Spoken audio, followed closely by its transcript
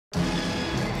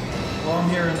Well, I'm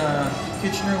here in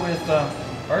Kitchener with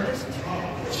artist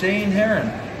Shane Heron,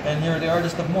 and you're the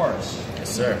artist of Morris. Yes,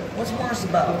 sir. What's Morris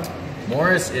about?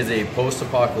 Morris is a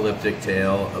post-apocalyptic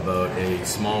tale about a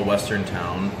small western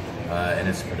town, and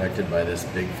it's protected by this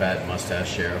big fat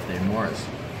mustache sheriff named Morris.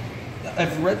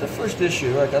 I've read the first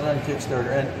issue. I got it on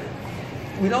Kickstarter,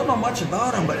 and we don't know much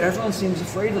about him, but everyone seems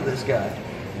afraid of this guy.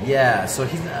 Yeah, so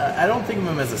he's. I don't think of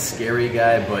him as a scary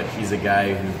guy, but he's a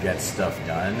guy who gets stuff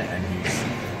done, and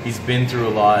he's been through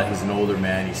a lot. He's an older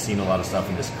man. He's seen a lot of stuff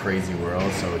in this crazy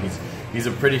world, so he's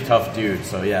a pretty tough dude.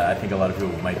 So yeah, I think a lot of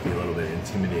people might be a little bit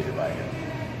intimidated by him.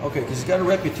 Okay, because he's got a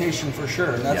reputation for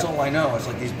sure, and that's all I know. It's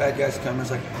like these bad guys come and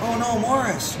it's like, oh no,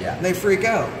 Morris! Yeah. And they freak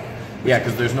out. Yeah,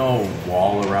 because there's no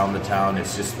wall around the town.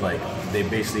 It's just like they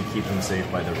basically keep them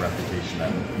safe by the reputation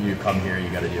that you come here, you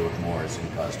got to deal with Morris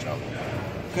and cause trouble.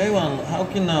 Okay, well, how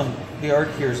can the art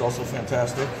here is also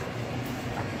fantastic.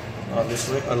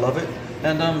 Obviously, I love it.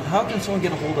 And how can someone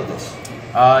get a hold of this?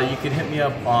 You can hit me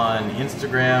up on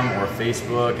Instagram or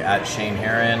Facebook at Shane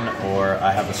Heron, or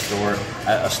I have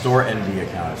a Store Envy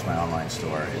account. It's my online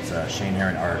store. It's Shane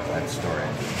Heron Art at Store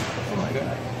Envy. Oh my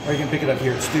God. Or you can pick it up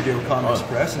here at Studio Comics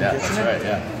Press in Kitchener. That's right,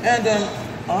 yeah.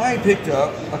 And I picked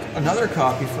up another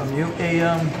copy from you,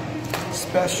 a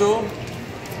special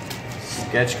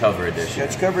sketch cover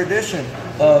edition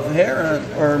of Heron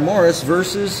or Morris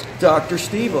versus Dr.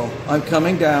 Stevil. I'm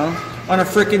coming down on a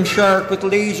frickin' shark with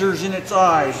lasers in its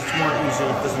eyes. It's more easy,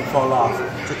 it doesn't fall off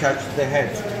to catch the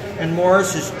heads. And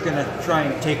Morris is gonna try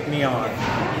and take me on.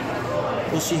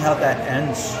 We'll see how that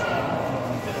ends.